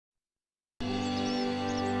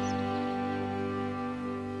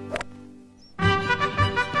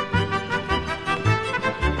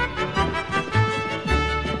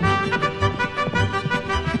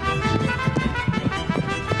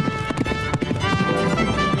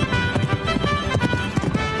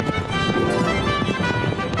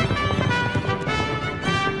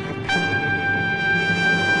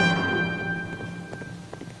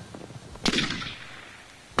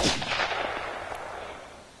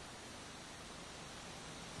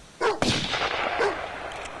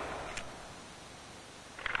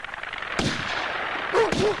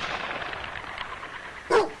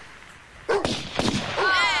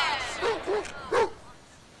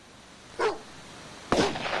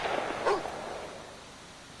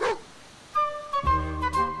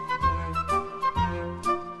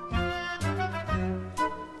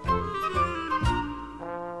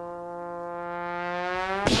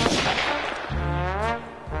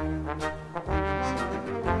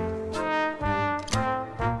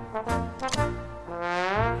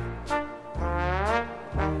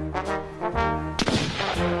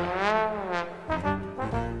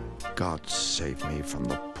me from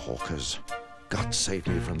the porkers. God save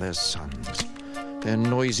me from their sons, their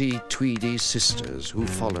noisy, tweedy sisters who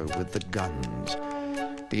follow with the guns.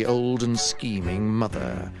 The old and scheming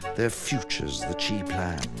mother, their futures that she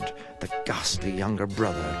planned, the ghastly younger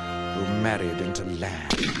brother who married into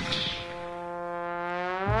land.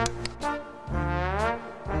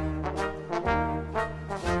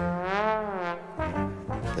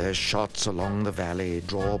 Their shots along the valley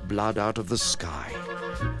draw blood out of the sky.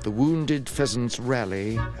 The wounded pheasants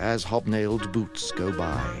rally as hobnailed boots go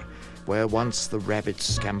by. Where once the rabbits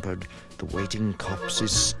scampered, the waiting copse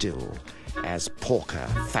is still, as Porker,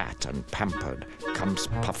 fat and pampered, comes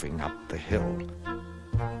puffing up the hill.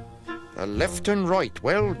 The left and right,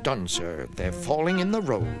 well done, sir, they're falling in the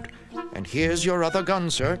road. And here's your other gun,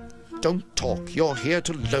 sir. Don't talk, you're here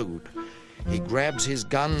to load. He grabs his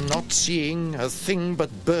gun, not seeing a thing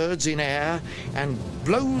but birds in air, and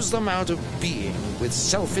blows them out of being with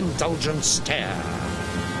self-indulgent stare.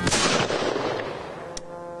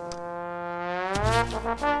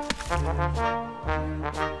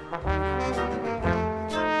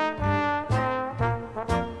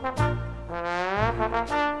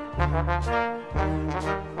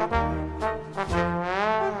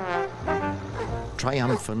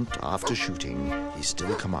 Triumphant after shooting, he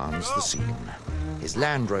still commands the scene. His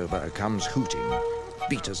Land Rover comes hooting,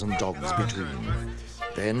 beaters and dogs between.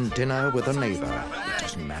 Then dinner with a neighbour, it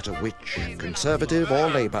doesn't matter which, Conservative or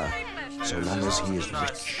Labour, so long as he is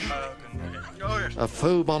rich. A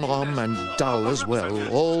faux bonhomme and dull as well,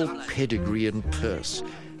 all pedigree and purse.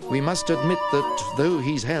 We must admit that, though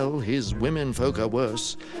he's hell, his women folk are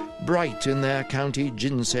worse. Bright in their county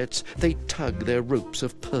gin sets, they tug their ropes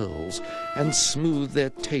of pearls, and smooth their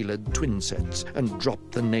tailored twin sets, and drop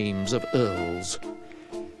the names of earls.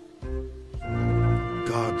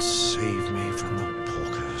 God save me from the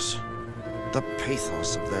porkers, the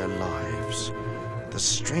pathos of their lives, the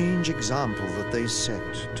strange example that they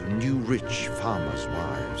set to new rich farmers'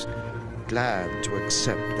 wives, glad to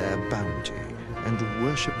accept their bounty and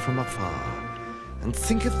worship from afar, and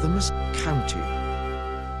think of them as county.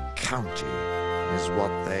 County is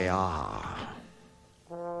what they are.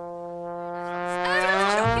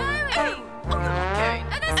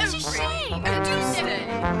 That's such a shame. Do stay.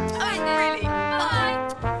 Oh, really? Bye.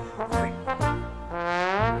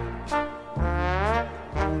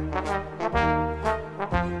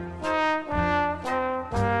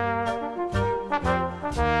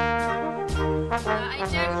 I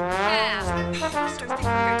don't care. Don't think I'm going to go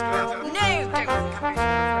out. No, don't think I'm going to go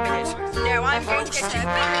out for a minute. No, I'm going to get to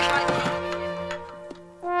bed.